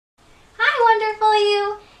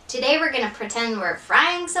Today we're going to pretend we're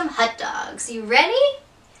frying some hot dogs. You ready?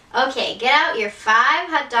 Okay, get out your 5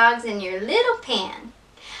 hot dogs in your little pan.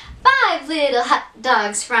 5 little hot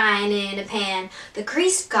dogs frying in a pan. The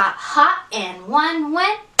grease got hot and one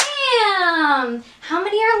went bam! How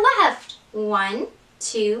many are left? 1,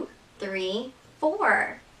 2, 3,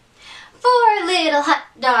 4. 4 little hot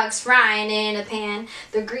dogs frying in a pan.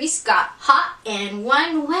 The grease got hot and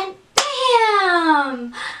one went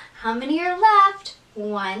bam! How many are left?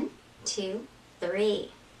 1, 2,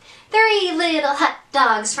 3. 3 little hot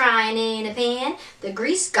dogs frying in a pan. The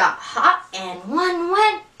grease got hot and one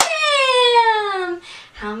went bam!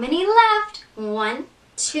 How many left? 1,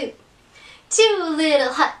 2. 2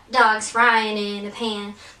 little hot dogs frying in a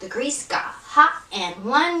pan. The grease got hot and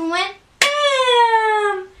one went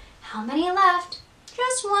bam! How many left?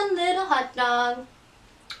 Just 1 little hot dog.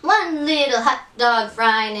 1 little hot dog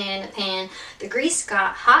frying in a pan. The grease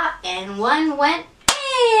got hot and one went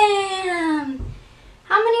bam!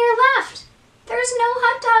 How many are left? There's no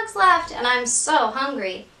hot dogs left and I'm so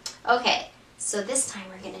hungry. Okay, so this time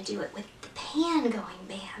we're going to do it with the pan going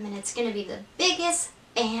bam, and it's going to be the biggest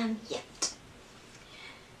bam yet.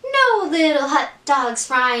 No little hot dogs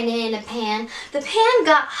frying in a pan. The pan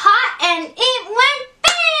got hot and it went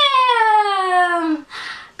bam!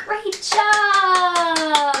 Great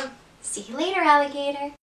job! See you later,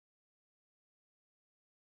 alligator.